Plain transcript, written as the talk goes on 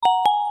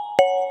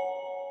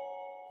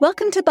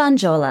Welcome to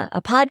Bonjola,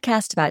 a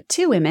podcast about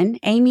two women,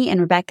 Aimee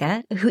and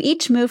Rebecca, who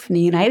each moved from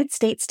the United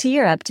States to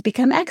Europe to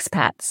become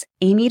expats,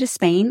 Aimee to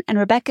Spain and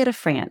Rebecca to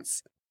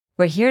France.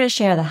 We're here to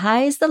share the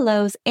highs, the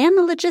lows, and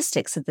the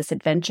logistics of this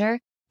adventure,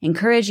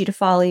 encourage you to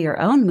follow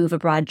your own move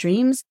abroad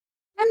dreams,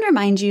 and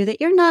remind you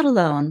that you're not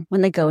alone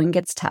when the going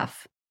gets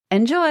tough.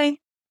 Enjoy!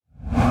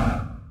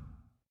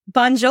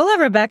 Bonjola,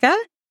 Rebecca.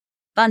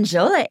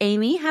 Bonjola,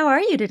 Aimee. How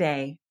are you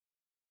today?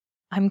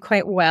 I'm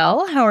quite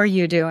well. How are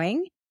you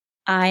doing?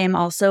 I am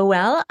also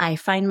well. I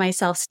find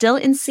myself still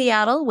in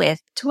Seattle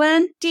with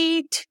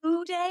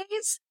 22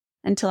 days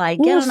until I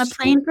get on a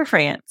plane for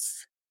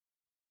France.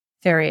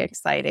 Very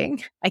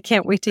exciting. I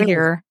can't wait to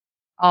hear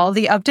all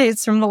the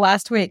updates from the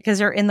last week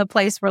because you're in the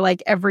place where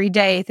like every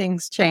day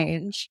things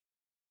change.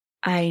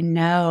 I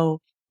know.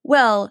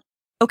 Well,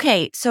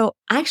 okay. So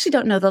I actually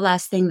don't know the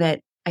last thing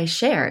that I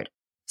shared.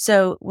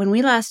 So when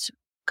we last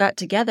got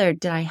together,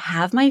 did I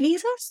have my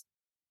visas?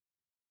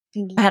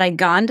 Had I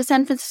gone to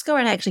San Francisco or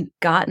had I actually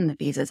gotten the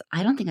visas?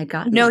 I don't think I'd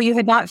gotten No, them. you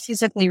had not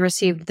physically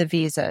received the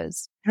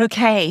visas.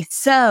 Okay,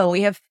 so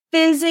we have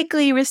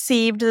physically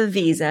received the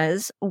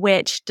visas,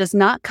 which does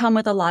not come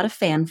with a lot of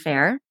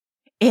fanfare.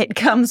 It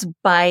comes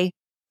by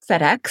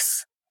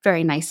FedEx.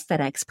 Very nice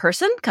FedEx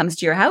person comes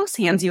to your house,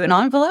 hands you an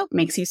envelope,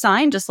 makes you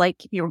sign just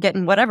like you were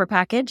getting whatever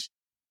package.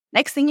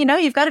 Next thing you know,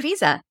 you've got a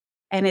visa.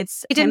 And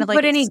it's You didn't kind of like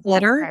put any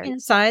glitter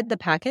inside the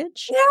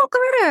package? No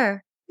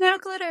glitter. No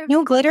glitter.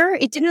 No glitter?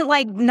 It didn't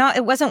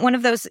it wasn't one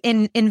of those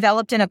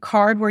enveloped in a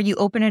card where you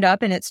open it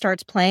up and it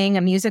starts playing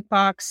a music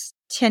box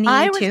tinny tune?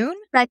 I was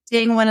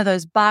expecting one of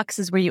those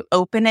boxes where you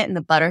open it and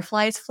the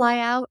butterflies fly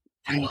out.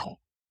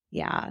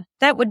 Yeah,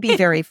 that would be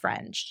very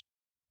French.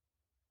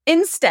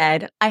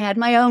 Instead, I had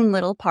my own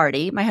little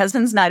party. My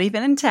husband's not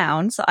even in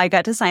town, so I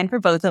got to sign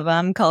for both of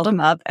them, called them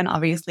up, and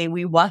obviously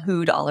we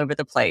wahooed all over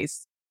the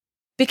place.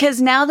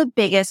 Because now the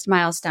biggest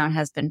milestone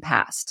has been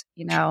passed,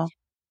 you know?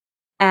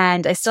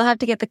 And I still have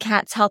to get the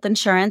cat's health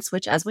insurance,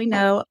 which, as we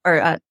know, or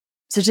a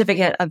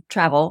certificate of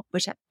travel,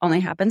 which only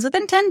happens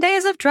within 10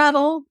 days of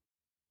travel.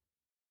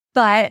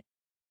 But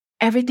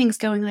everything's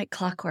going like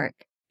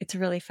clockwork. It's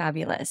really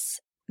fabulous.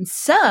 And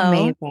so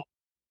Amazing.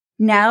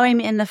 Now I'm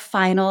in the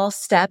final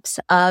steps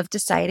of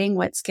deciding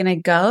what's going to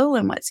go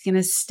and what's going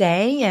to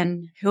stay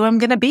and who I'm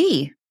going to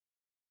be.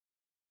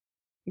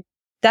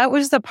 That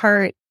was the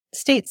part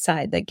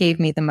stateside that gave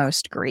me the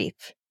most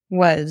grief,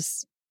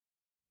 was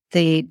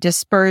the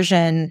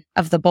dispersion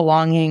of the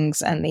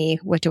belongings and the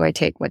what do I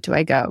take, what do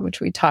I go, which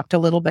we talked a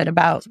little bit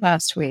about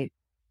last week.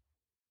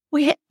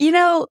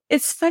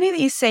 It's funny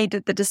that you say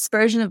the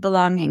dispersion of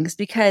belongings,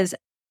 because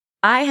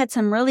I had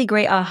some really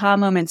great aha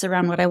moments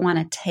around what I want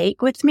to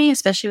take with me,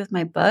 especially with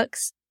my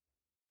books.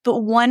 But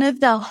one of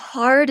the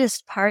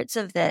hardest parts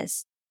of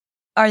this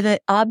are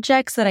the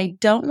objects that I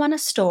don't want to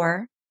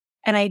store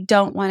and I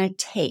don't want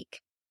to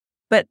take,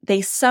 but they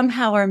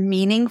somehow are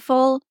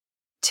meaningful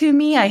to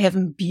me. I have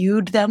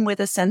imbued them with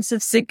a sense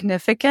of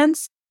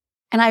significance.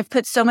 And I've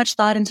put so much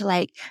thought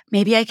into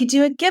maybe I could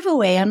do a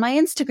giveaway on my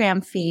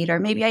Instagram feed, or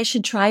maybe I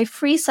should try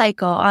Free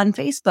Cycle on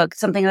Facebook,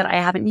 something that I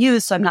haven't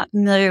used, so I'm not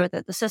familiar with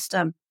the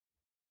system.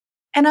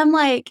 And I'm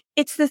like,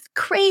 it's this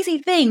crazy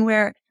thing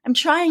where I'm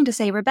trying to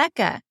say,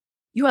 Rebecca,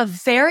 you have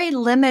very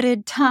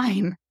limited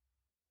time.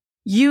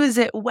 Use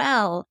it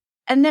well.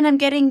 And then I'm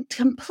getting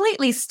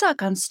completely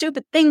stuck on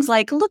stupid things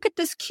like, look at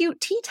this cute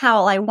tea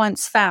towel I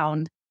once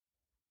found.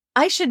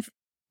 I should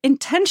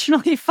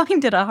intentionally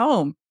find it a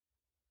home.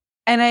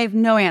 And I have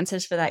no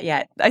answers for that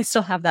yet. I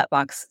still have that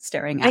box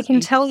staring at me. I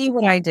can tell you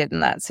what I did in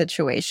that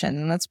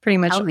situation. That's pretty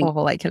much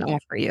all I can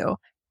offer you.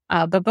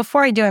 But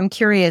before I do, I'm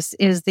curious,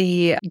 is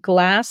the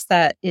glass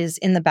that is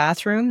in the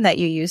bathroom that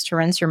you use to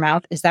rinse your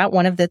mouth, is that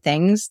one of the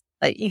things?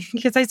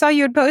 Because I saw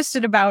you had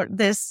posted about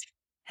this,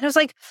 and I was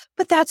like,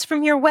 but that's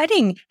from your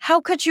wedding.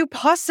 How could you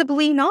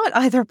possibly not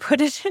either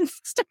put it in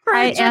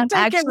storage? I am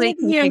actually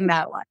keeping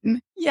that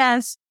one.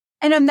 Yes.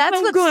 And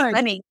that's what's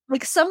funny.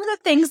 Some of the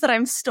things that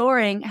I'm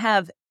storing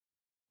I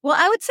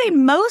would say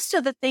most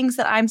of the things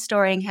that I'm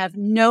storing have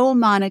no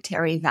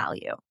monetary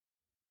value.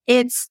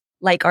 It's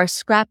like our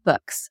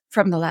scrapbooks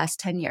from the last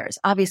 10 years.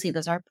 Obviously,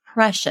 those are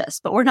precious,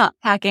 but we're not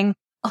packing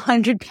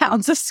 100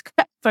 pounds of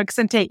scrapbooks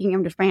and taking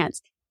them to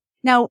France.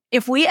 Now,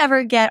 if we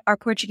ever get our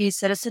Portuguese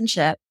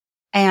citizenship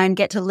and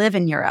get to live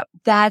in Europe,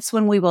 that's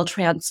when we will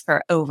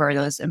transfer over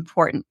those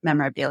important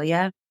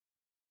memorabilia.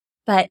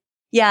 But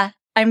yeah,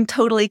 I'm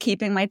totally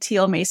keeping my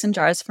teal mason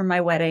jars from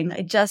my wedding.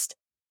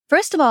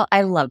 First of all,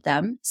 I love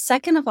them.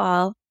 Second of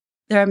all,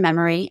 they're a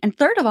memory. And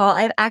third of all,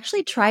 I've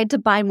actually tried to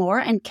buy more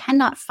and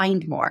cannot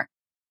find more.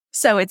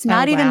 So it's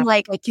not even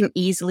like I can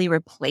easily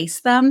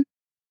replace them.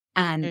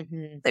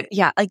 And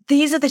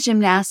these are the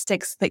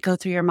gymnastics that go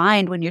through your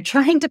mind when you're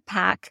trying to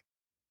pack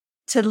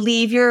to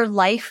leave your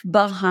life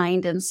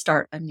behind and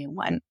start a new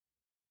one.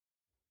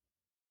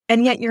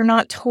 And yet you're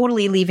not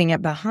totally leaving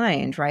it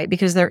behind, right?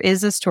 Because there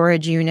is a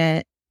storage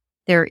unit.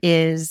 There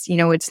is,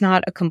 it's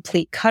not a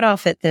complete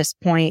cutoff at this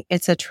point.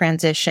 It's a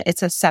transition.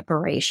 It's a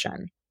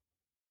separation.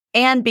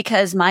 And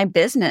because my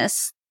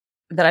business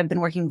that I've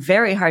been working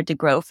very hard to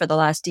grow for the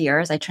last year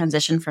as I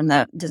transition from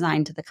the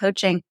design to the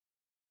coaching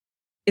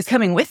is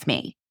coming with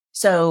me.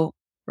 So,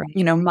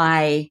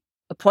 my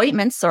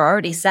appointments are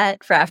already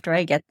set for after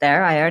I get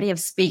there. I already have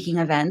speaking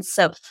events.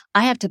 So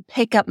I have to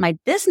pick up my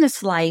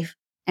business life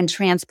and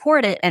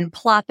transport it and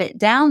plop it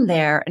down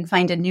there and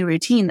find a new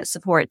routine that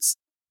supports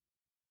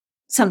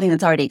something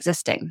that's already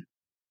existing.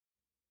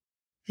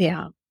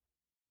 Yeah.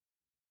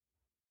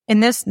 In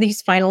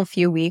these final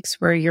few weeks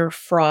where you're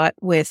fraught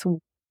with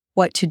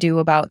what to do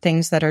about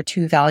things that are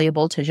too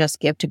valuable to just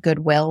give to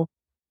Goodwill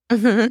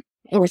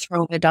or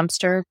throw in a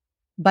dumpster,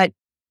 but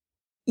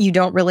you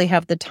don't really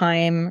have the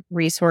time,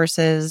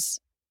 resources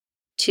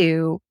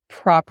to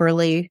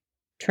properly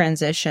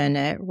transition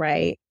it,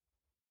 right?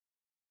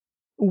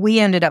 We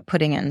ended up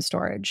putting it in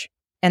storage.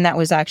 And that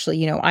was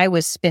actually, I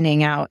was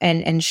spinning out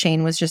and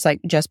Shane was just like,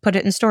 just put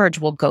it in storage.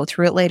 We'll go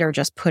through it later.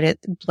 Just put it,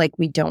 like,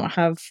 we don't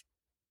have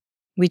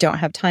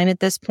time at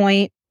this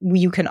point.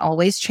 You can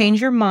always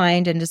change your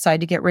mind and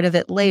decide to get rid of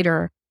it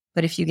later.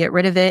 But if you get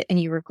rid of it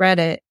and you regret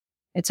it,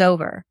 it's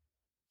over.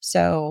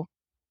 So,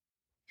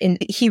 and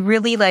he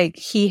really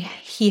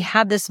he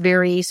had this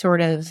very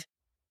sort of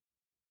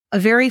a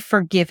very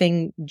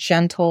forgiving,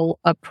 gentle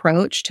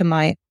approach to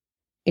my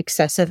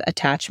excessive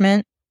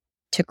attachment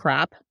to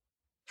crap.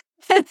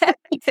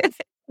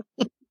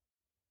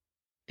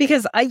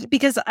 Because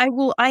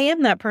I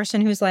am that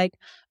person who's like,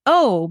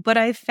 oh, but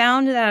I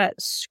found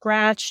that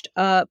scratched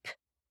up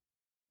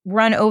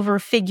run over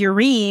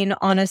figurine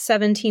on a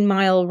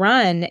 17-mile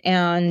run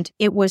and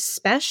it was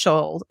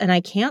special and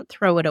I can't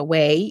throw it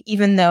away,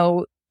 even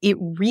though it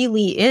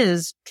really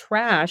is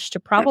trash to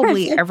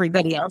probably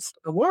everybody else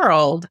in the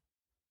world.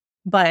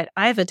 But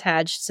I've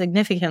attached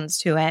significance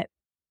to it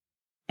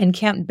and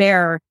can't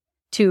bear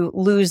to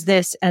lose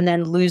this and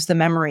then lose the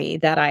memory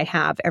that I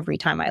have every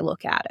time I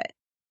look at it.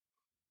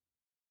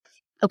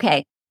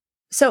 Okay.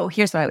 So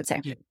here's what I would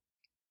say.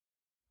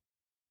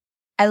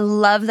 I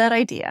love that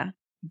idea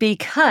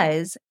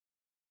because,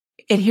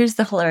 and here's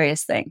the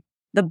hilarious thing.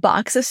 The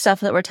box of stuff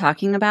that we're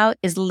talking about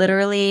is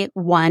literally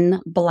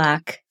one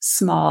black,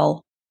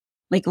 small,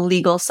 like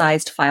legal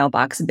sized file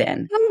box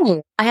bin.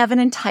 I have an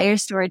entire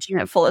storage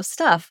unit full of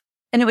stuff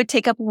and it would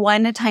take up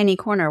one tiny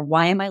corner.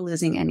 Why am I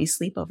losing any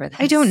sleep over this?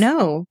 I don't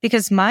know,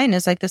 because mine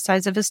is like the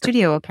size of a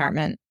studio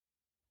apartment.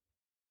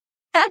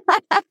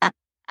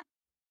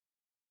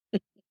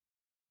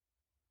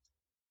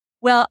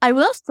 Well, I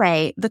will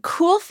say the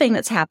cool thing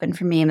that's happened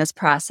for me in this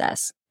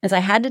process is I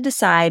had to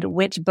decide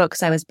which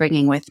books I was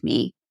bringing with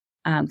me.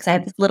 Because I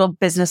have this little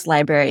business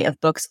library of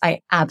books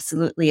I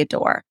absolutely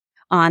adore.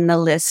 On the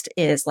list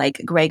is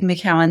like Greg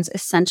McKeown's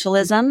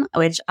Essentialism,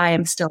 which I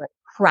am still a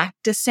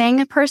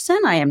practicing person.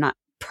 I am not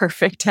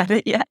perfect at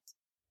it yet.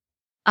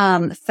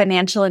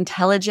 Financial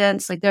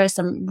Intelligence. Like there are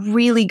some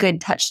really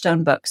good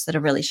touchstone books that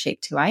have really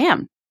shaped who I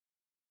am.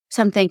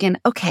 So I'm thinking,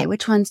 okay,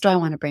 which ones do I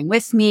want to bring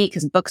with me?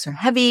 Because books are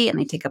heavy and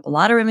they take up a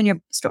lot of room in your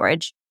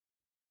storage,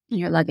 in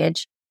your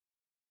luggage.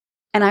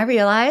 And I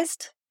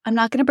realized I'm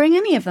not going to bring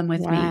any of them with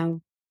me,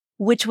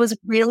 which was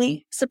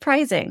really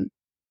surprising.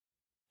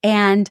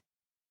 And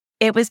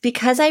it was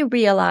because I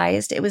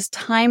realized it was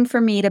time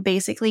for me to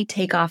basically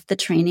take off the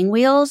training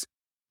wheels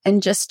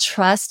and just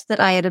trust that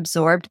I had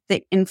absorbed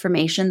the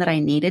information that I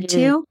needed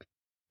to,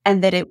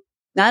 and that it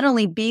not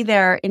only be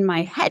there in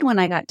my head when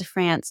I got to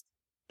France,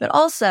 but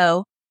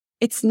also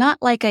it's not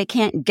like I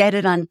can't get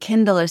it on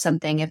Kindle or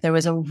something if there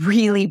was a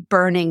really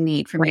burning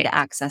need for me to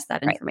access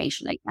that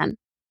information again.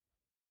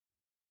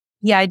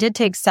 Yeah, I did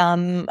take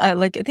some,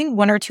 I think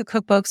 1 or 2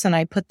 cookbooks and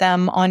I put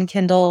them on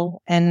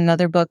Kindle, and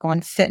another book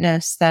on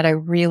fitness that I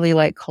really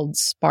like called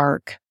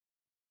Spark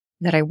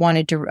that I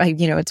wanted to,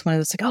 it's one of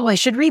those like, oh, I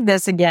should read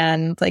this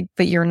again. Like,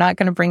 but you're not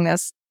going to bring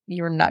this.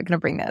 You're not going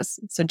to bring this.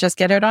 So just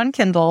get it on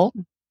Kindle.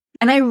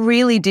 And I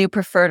really do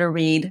prefer to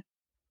read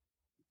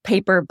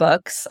paper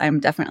books. I'm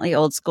definitely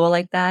old school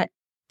like that.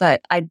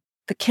 But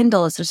the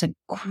Kindle is just a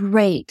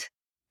great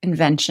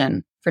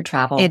invention for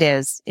travel. It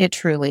is. It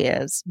truly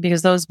is.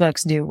 Because those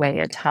books do weigh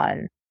a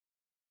ton.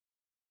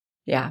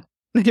 Yeah,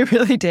 they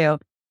really do.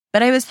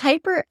 But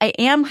I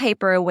am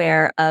hyper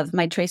aware of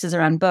my choices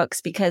around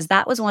books because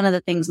that was one of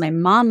the things my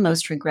mom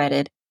most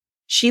regretted.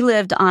 She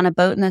lived on a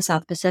boat in the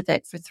South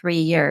Pacific for 3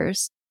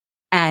 years.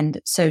 And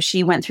so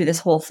she went through this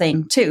whole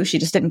thing too. She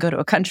just didn't go to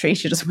a country.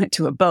 She just went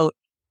to a boat.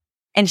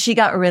 And she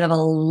got rid of a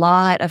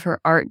lot of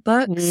her art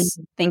books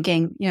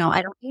thinking,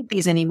 I don't need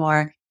these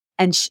anymore.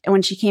 And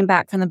when she came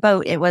back from the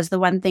boat, it was the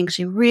one thing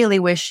she really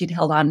wished she'd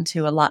held on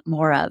to a lot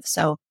more of.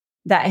 So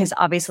that has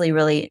obviously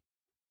really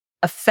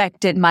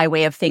affected my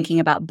way of thinking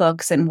about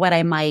books and what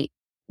I might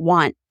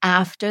want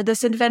after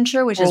this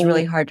adventure, which is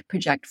really hard to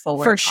project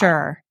forward. For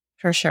sure.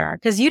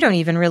 Because you don't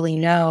even really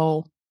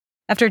know.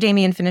 After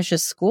Damien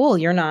finishes school,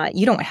 you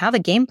don't have a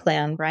game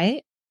plan,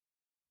 right?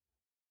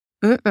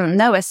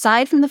 No,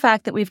 aside from the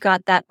fact that we've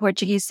got that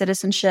Portuguese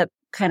citizenship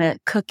kind of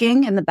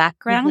cooking in the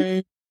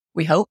background,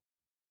 we hope,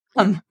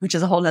 which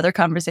is a whole nother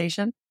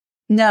conversation.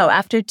 No,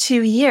 after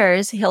 2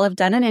 years, he'll have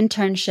done an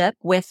internship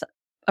with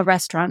a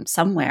restaurant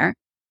somewhere.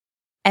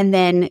 And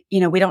then,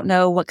 we don't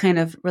know what kind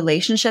of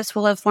relationships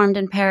will have formed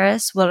in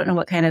Paris. We don't know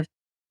what kind of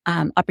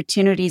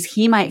opportunities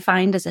he might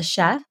find as a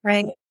chef.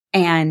 Right.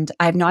 And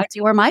I have no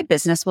idea where my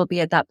business will be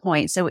at that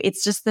point. So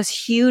it's just this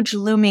huge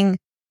looming,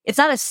 it's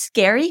not a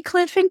scary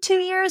cliff in 2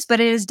 years, but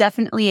it is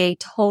definitely a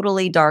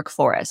totally dark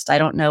forest. I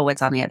don't know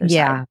what's on the other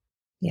side.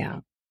 Yeah.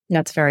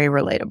 That's very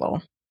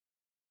relatable.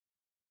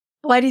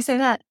 Why do you say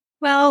that?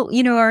 Well,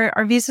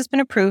 our visa's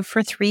been approved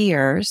for 3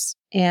 years,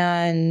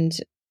 and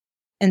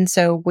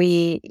so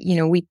we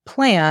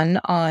plan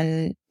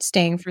on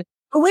staying for.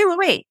 Oh,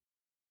 wait.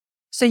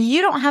 So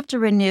you don't have to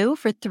renew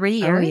for 3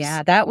 years? Oh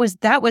yeah, that was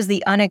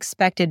the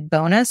unexpected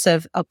bonus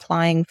of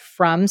applying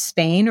from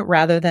Spain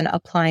rather than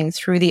applying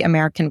through the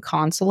American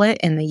consulate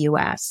in the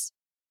US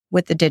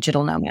with the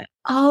digital nomad.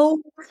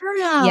 Oh,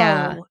 wow.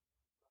 Yeah.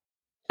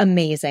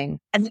 Amazing.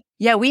 And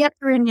we have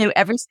to renew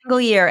every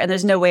single year, and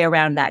there's no way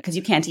around that because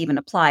you can't even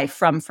apply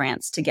from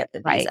France to get the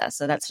visa. Right.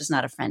 So that's just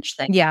not a French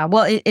thing. Yeah.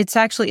 Well, it's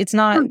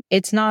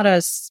not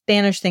a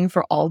Spanish thing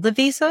for all the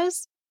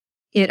visas.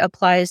 It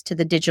applies to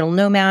the digital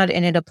nomad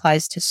and it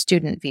applies to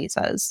student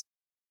visas.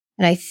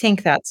 And I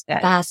think that's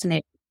it.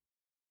 Fascinating.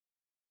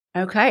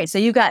 Okay. So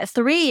you got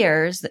 3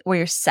 years where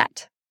you're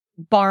set.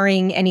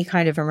 Barring any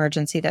kind of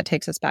emergency that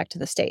takes us back to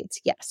the States.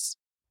 Yes.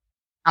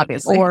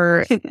 Obviously.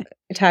 Or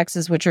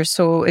taxes which are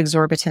so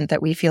exorbitant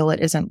that we feel it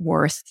isn't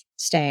worth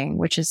staying,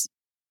 which is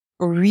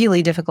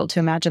really difficult to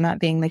imagine that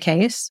being the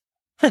case.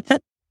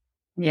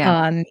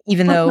 Yeah.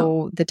 Even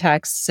though the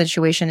tax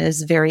situation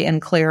is very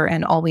unclear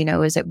and all we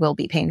know is it will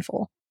be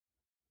painful.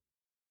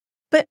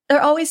 But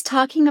they're always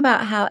talking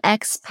about how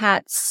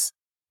expats,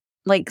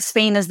 like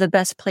Spain is the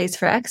best place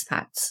for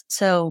expats.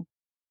 So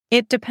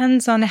it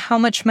depends on how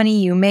much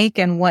money you make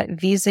and what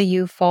visa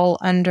you fall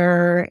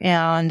under,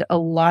 and a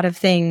lot of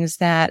things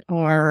that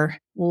are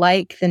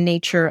like the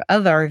nature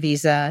of our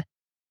visa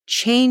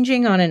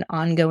changing on an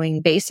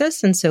ongoing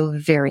basis. And so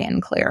very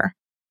unclear.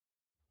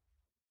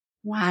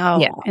 Wow.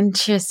 Yeah.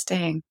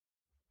 Interesting.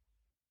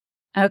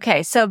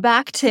 Okay. So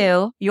back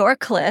to your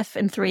cliff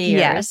in 3 years.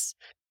 Yes.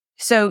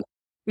 So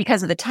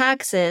because of the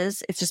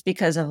taxes, it's just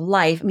because of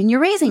life. I mean, you're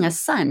raising a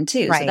son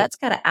too. Right. So that's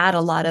got to add a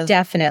lot of.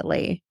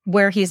 Definitely.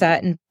 Where he's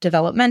at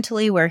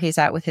developmentally, where he's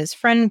at with his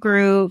friend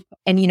group.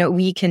 And,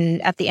 we can,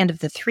 at the end of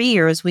the 3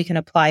 years, we can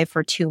apply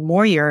for 2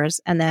 more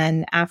years. And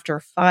then after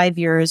 5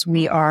 years,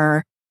 we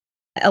are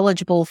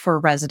eligible for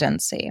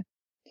residency.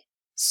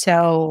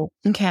 So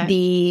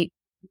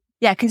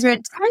because your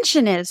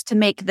intention is to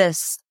make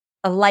this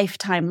a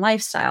lifetime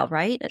lifestyle,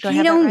 right?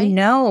 I don't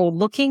know.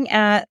 Looking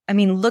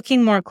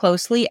more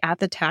closely at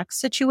the tax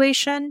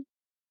situation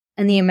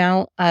and the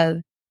amount of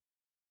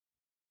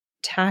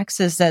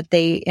taxes that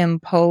they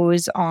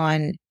impose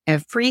on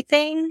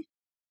everything.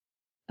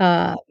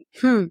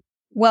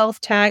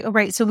 Wealth tax,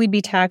 right? So we'd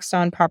be taxed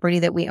on property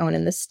that we own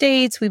in the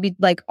States. We'd be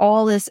like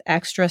all this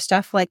extra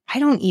stuff. Like, I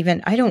don't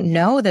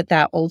know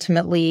that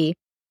ultimately,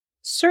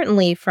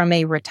 certainly from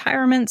a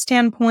retirement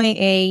standpoint,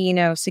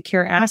 a,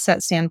 secure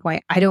asset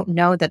standpoint, I don't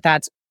know that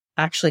that's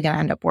actually going to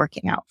end up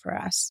working out for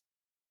us.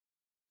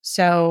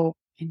 So,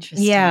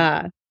 interesting.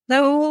 Yeah,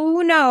 though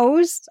who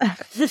knows?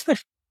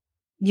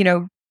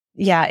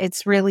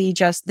 It's really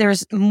just,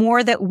 there's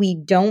more that we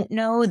don't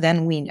know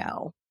than we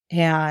know.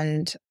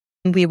 And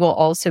we will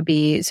also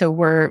be,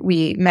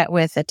 we met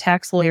with a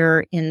tax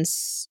lawyer in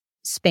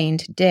Spain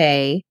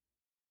today,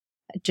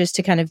 just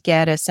to kind of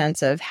get a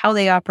sense of how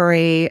they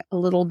operate, a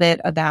little bit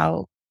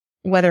about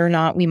whether or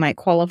not we might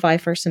qualify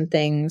for some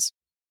things,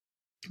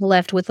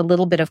 left with a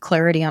little bit of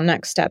clarity on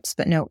next steps,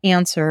 but no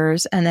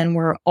answers. And then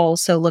we're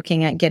also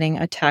looking at getting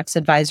a tax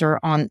advisor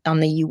on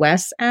the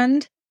US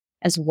end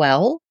as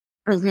well.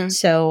 Mm-hmm.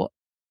 So,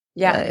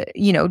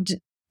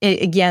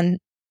 again,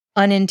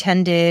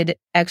 unintended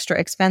extra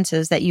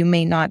expenses that you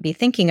may not be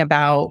thinking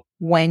about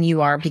when you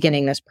are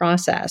beginning this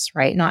process,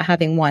 right? Not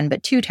having 1,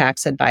 but 2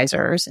 tax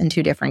advisors in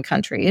 2 different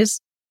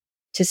countries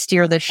to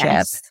steer the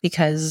ship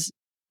because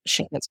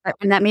shit gets...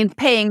 And that means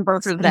paying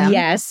both of them.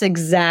 Yes,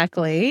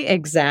 exactly.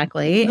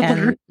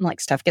 And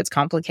like stuff gets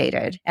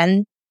complicated.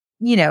 And,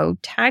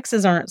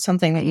 taxes aren't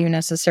something that you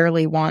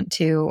necessarily want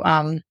to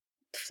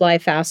fly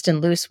fast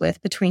and loose with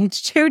between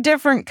 2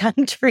 different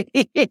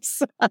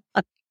countries.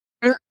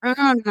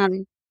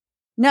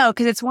 No,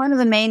 because it's one of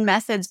the main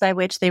methods by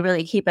which they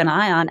really keep an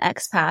eye on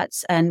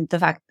expats, and the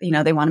fact,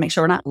 they want to make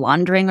sure we're not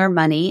laundering our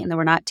money and that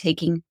we're not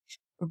taking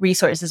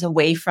resources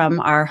away from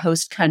our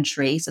host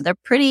country. So they're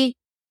pretty,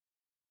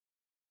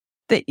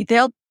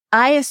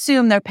 I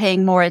assume they're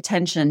paying more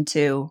attention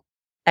to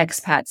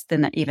expats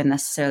than even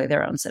necessarily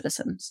their own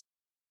citizens.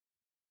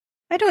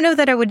 I don't know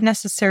that I would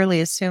necessarily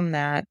assume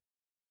that.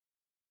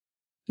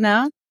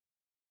 No?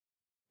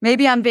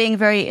 Maybe I'm being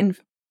very, I don't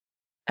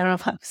know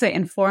if I would say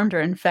informed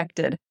or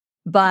infected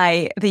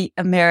by the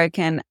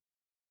American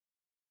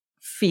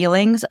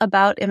feelings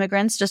about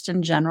immigrants just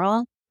in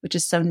general, which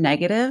is so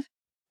negative.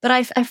 But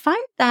I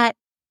find that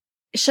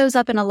it shows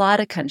up in a lot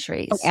of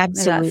countries. Oh,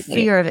 absolutely. That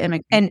fear of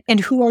immigrants. And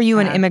who are you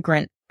an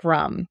immigrant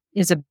from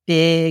is a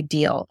big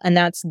deal. And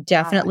that's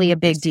definitely a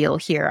big deal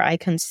here. I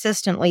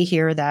consistently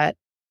hear that,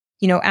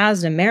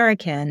 as an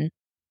American,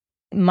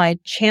 my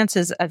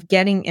chances of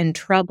getting in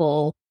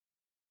trouble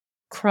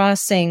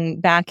crossing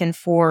back and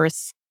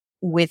forth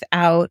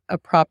without a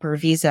proper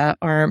visa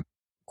are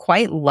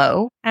quite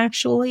low,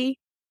 actually.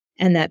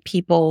 And that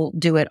people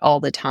do it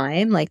all the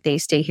time. Like they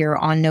stay here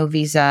on no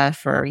visa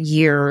for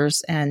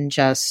years and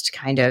just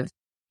kind of,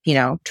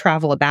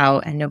 travel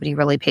about, and nobody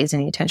really pays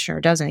any attention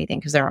or does anything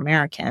because they're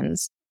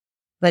Americans.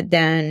 But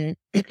then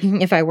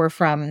if I were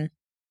from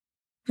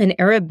an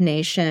Arab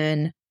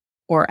nation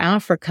or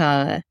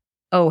Africa,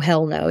 oh,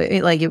 hell no.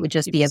 It would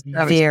just be a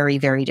very,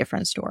 very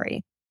different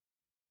story.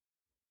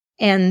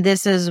 And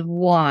this is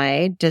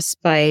why,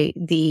 despite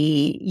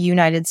the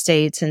United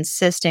States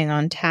insisting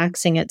on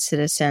taxing its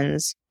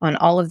citizens on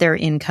all of their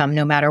income,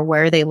 no matter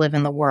where they live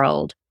in the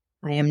world,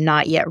 I am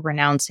not yet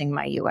renouncing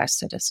my U.S.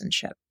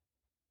 citizenship.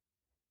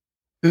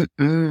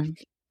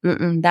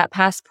 That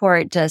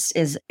passport just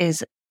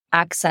is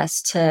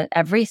access to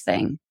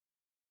everything.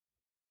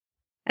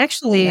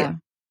 Actually,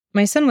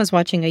 my son was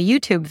watching a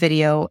YouTube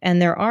video,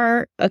 and there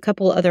are a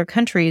couple other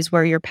countries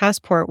where your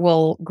passport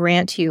will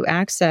grant you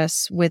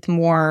access with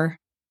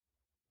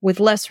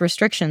less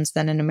restrictions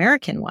than an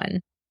American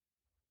one.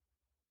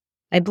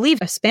 I believe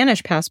a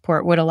Spanish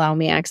passport would allow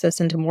me access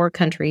into more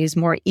countries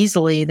more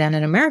easily than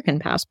an American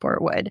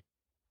passport would.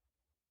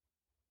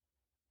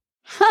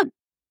 Huh.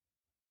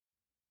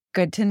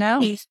 Good to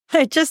know.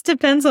 It just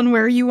depends on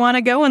where you want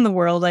to go in the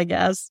world, I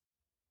guess.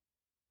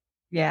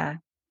 Yeah.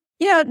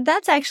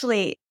 That's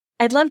actually,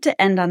 I'd love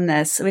to end on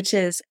this, which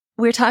is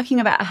we're talking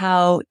about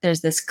how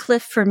there's this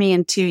cliff for me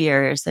in 2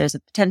 years. There's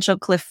a potential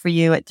cliff for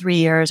you at 3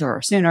 years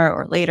or sooner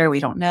or later. We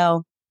don't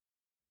know.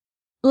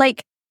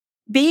 Like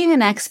being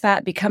an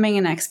expat, becoming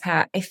an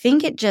expat, I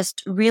think it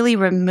just really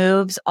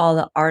removes all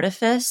the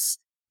artifice.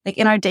 Like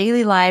in our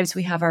daily lives,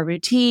 we have our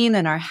routine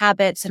and our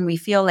habits, and we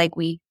feel like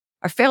we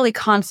are fairly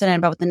confident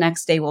about what the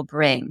next day will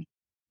bring.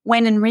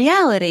 When in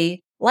reality,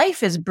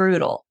 life is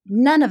brutal.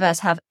 None of us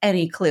have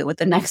any clue what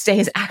the next day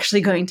is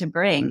actually going to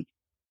bring.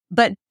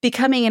 But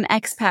becoming an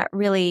expat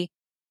really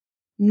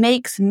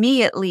makes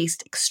me at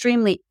least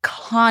extremely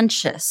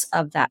conscious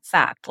of that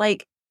fact.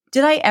 Like,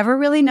 did I ever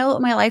really know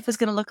what my life was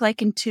going to look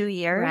like in 2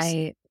 years?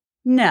 Right.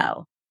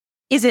 No.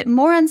 Is it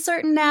more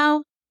uncertain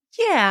now?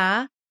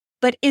 Yeah.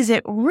 But is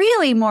it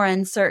really more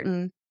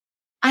uncertain?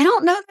 I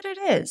don't know that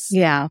it is.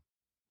 Yeah.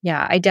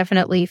 Yeah. I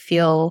definitely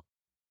feel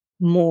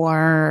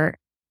more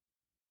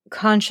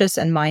conscious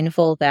and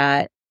mindful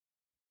that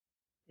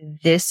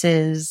this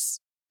is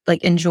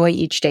like, enjoy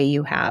each day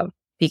you have,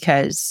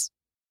 because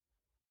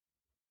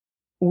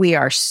we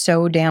are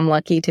so damn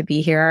lucky to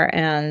be here,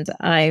 and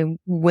I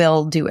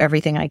will do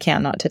everything I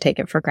can not to take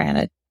it for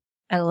granted.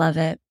 I love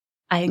it.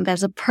 I think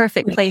that's a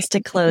perfect place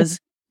to close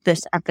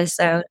this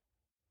episode.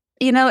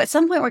 At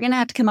some point we're going to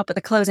have to come up with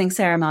a closing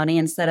ceremony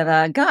instead of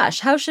a, gosh,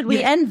 how should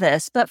we end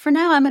this? But for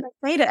now, I'm going to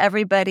say to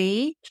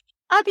everybody,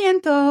 a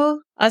bientôt.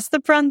 Hasta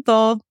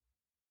pronto.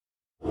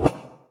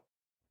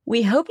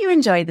 We hope you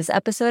enjoyed this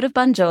episode of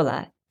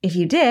Banjola. If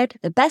you did,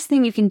 the best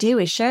thing you can do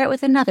is share it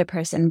with another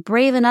person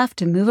brave enough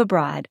to move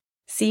abroad.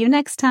 See you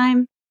next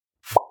time.